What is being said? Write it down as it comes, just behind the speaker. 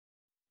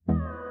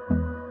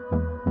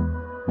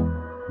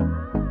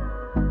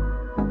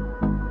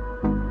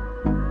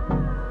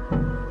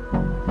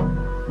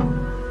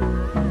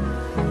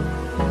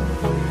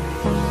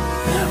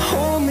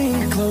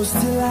close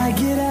till I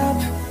get up.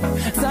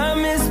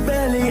 Time is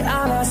barely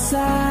on our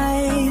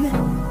side.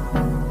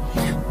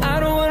 I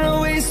don't wanna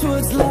waste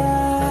what's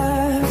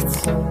left.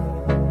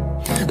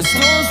 The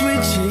storms we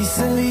chase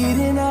are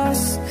leading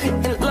us,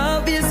 and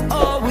love is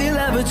all we'll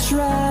ever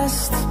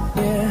trust.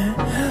 Yeah,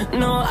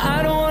 no, I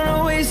don't wanna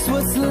waste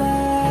what's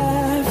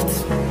left.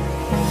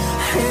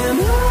 And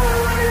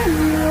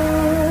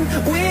on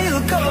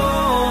we'll go,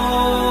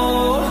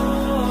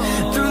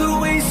 through the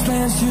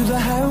wastelands, through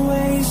the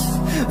highways,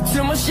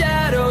 till my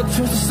shadow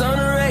turns to sun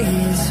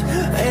rays.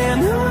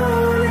 And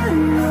on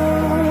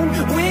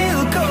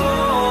we'll go,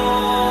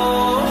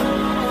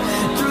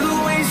 through the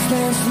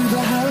wastelands, through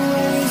the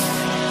highways,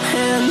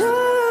 and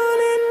on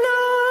we'll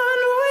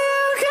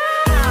go.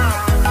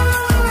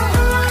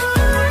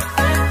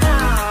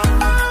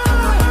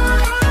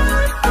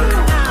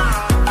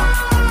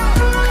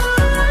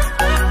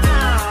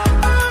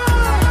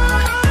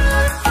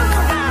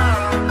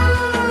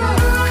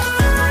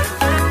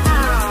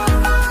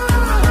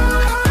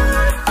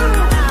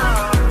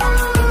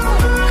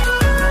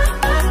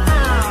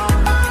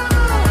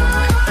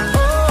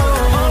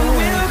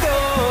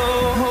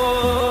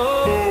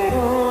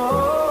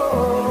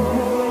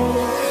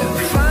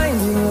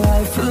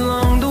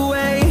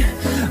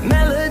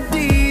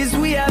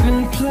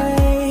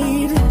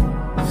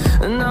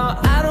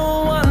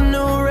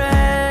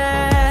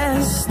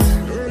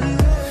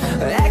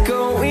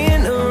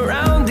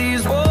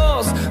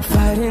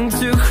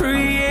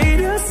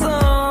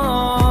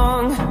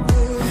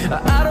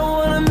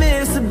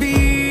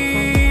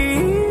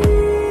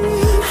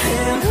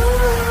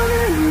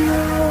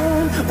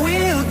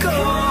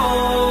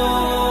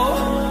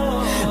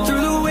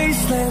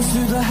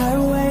 Through the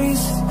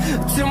highways,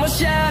 till my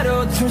shadow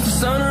turns to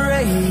sun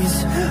rays.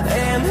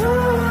 And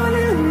on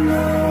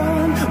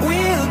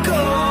we'll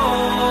go,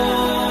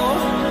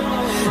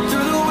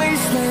 through the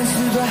wastelands,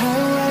 through the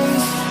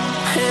highways,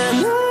 and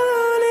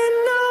on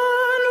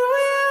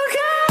we'll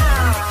go.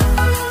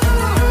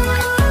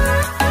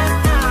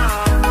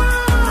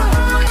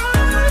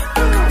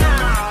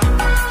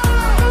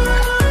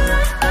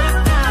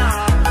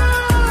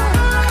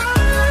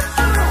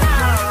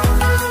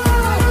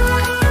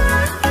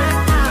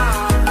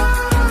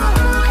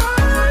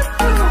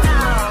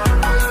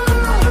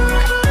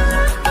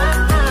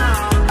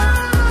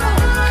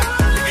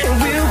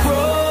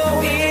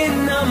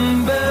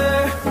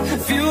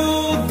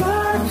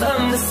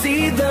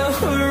 See the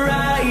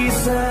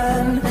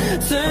horizon,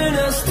 turn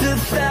us to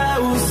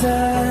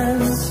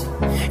thousands,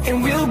 and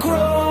we'll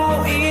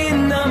grow in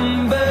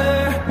number,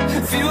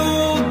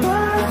 fueled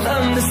by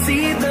them. To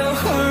see the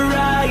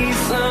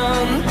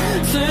horizon,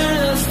 turn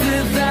us to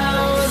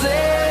thousands,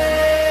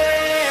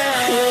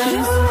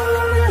 and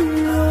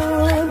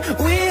on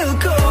we'll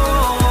go,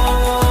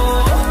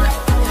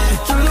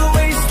 through the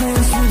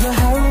wastelands, through the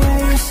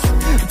highways,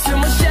 till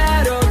my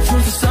shadow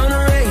turns to sun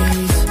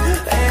rays.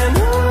 And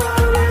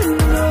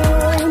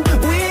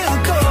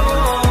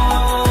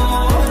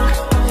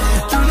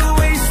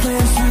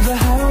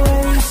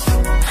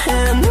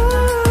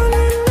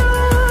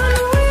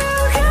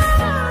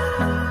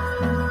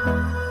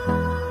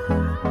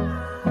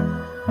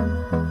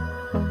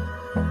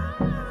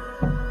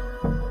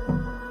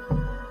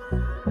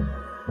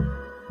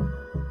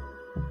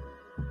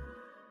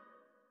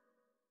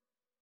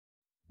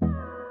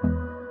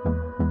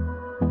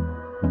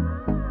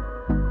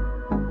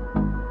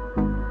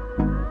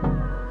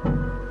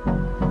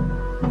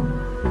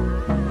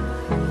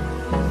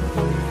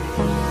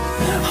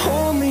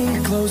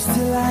close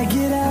till I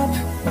get up.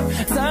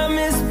 Time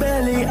is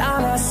barely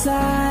on our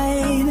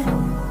side.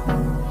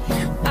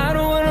 I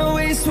don't wanna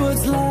waste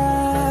what's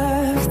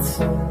left.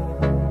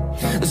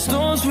 The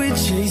storms we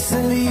chase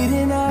are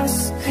leading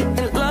us,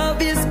 and love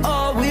is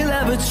all we'll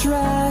ever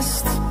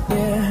trust.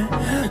 Yeah,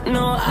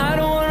 no, I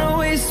don't wanna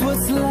waste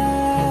what's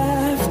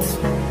left.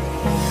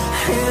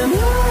 And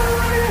on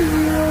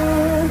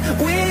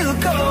we'll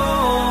go,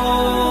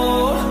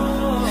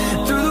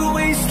 through the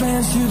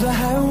wastelands, through the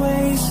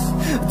highways,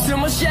 till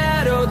my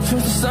shadow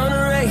turns to sun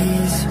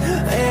rays.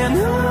 And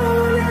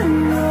on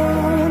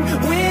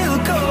we'll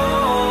go,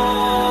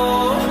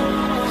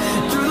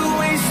 through the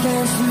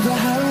wastelands, through the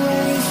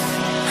highways,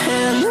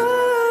 and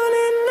on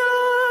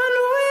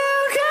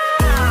we'll go.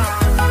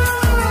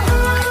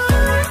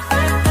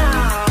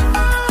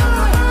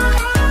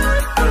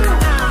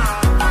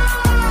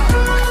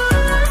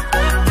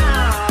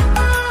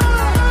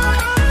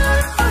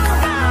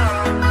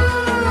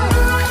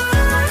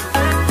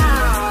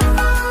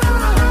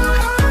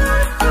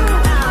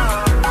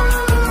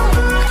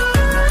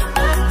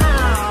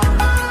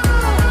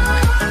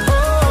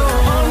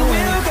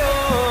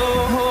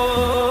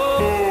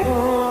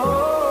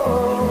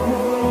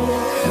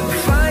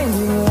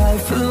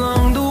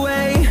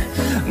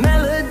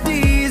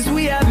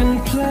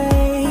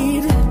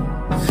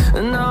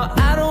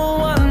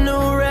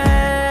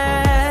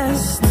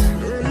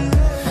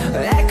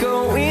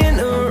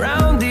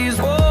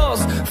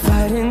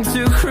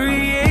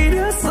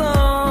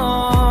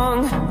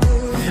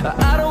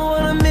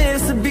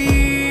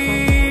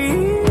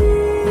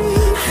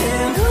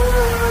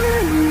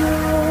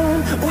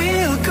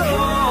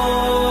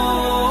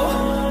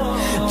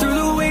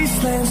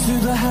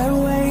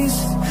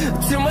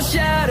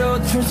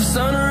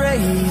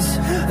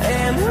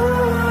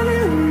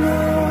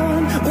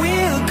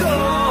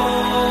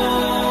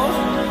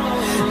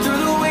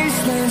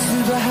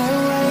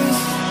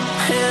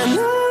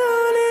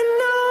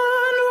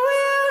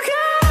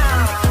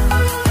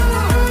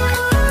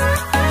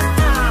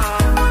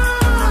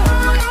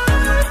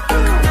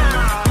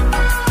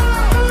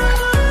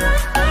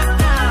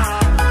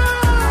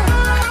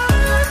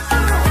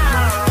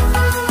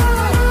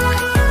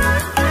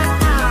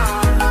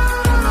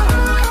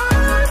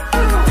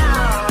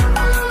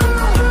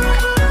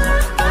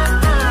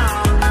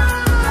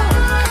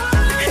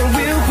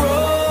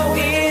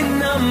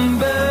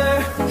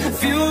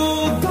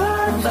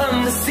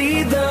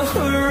 see the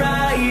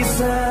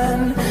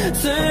horizon,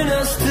 turn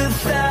us to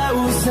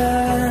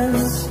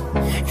thousands,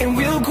 and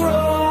we'll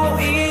grow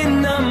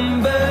in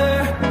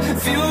number,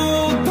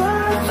 fueled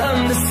by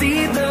them to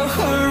see the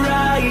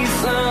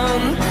horizon,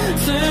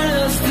 turn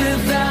us to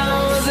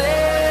thousands,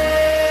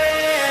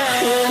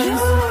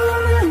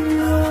 and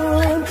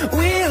on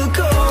we'll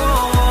go,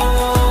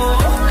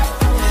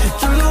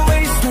 through the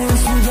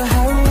wastelands, through the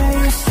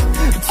highways,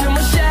 till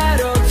my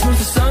shadow turns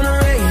to sun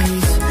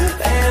rays,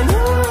 and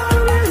on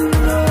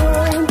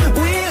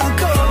we'll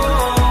go,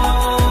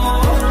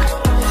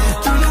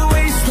 through the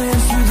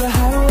wastelands, through the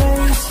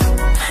highways,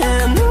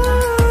 and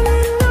on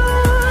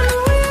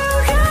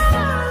we'll go.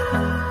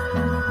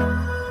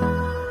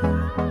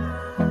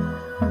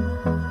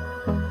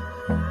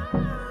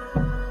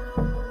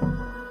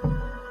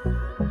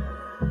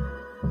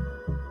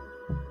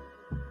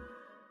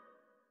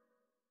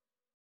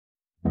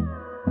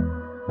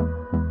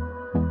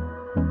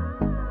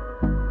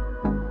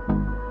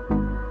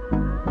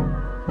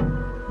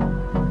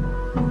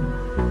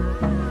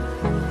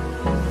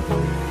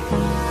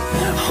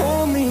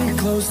 Hold me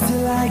close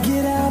till I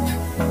get up.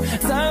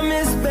 Time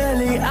is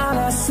barely on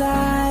our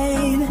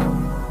side.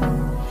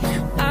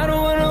 I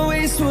don't wanna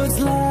waste what's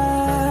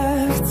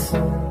left.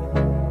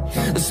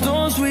 The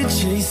storms we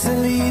chase are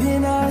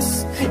leading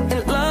us,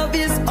 and love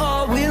is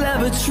all we'll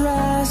ever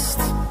trust.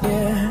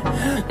 Yeah,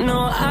 no,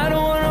 I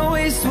don't wanna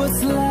waste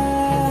what's left.